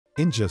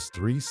In just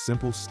 3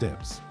 simple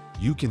steps,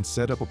 you can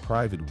set up a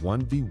private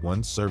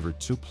 1v1 server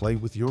to play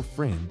with your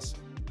friends.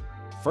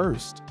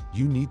 First,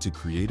 you need to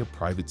create a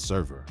private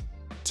server.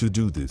 To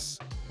do this,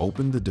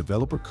 open the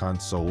developer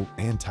console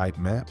and type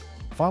map,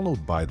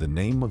 followed by the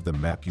name of the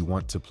map you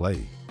want to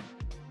play.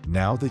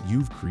 Now that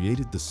you've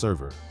created the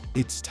server,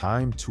 it's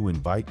time to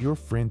invite your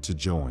friend to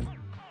join.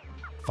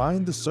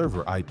 Find the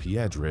server IP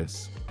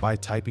address by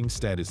typing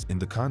status in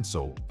the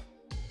console.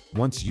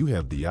 Once you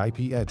have the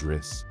IP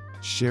address,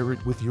 share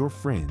it with your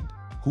friend,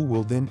 who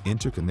will then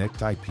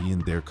interconnect IP in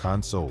their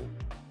console.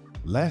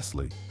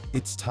 Lastly,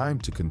 it's time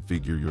to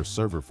configure your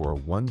server for a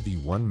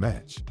 1v1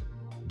 match.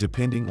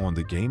 Depending on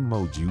the game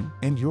mode you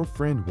and your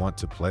friend want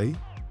to play,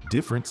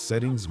 different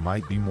settings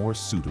might be more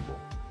suitable.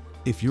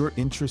 If you're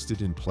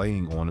interested in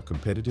playing on a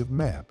competitive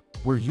map,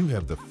 where you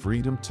have the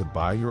freedom to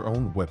buy your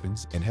own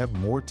weapons and have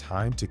more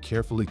time to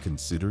carefully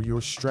consider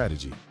your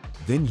strategy,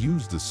 then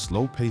use the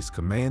slow-paced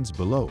commands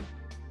below.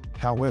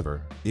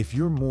 However, if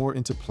you're more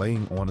into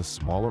playing on a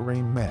smaller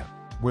range map,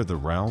 where the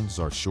rounds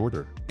are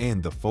shorter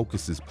and the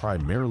focus is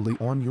primarily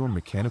on your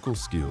mechanical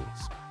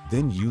skills,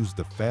 then use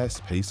the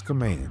fast-paced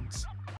commands.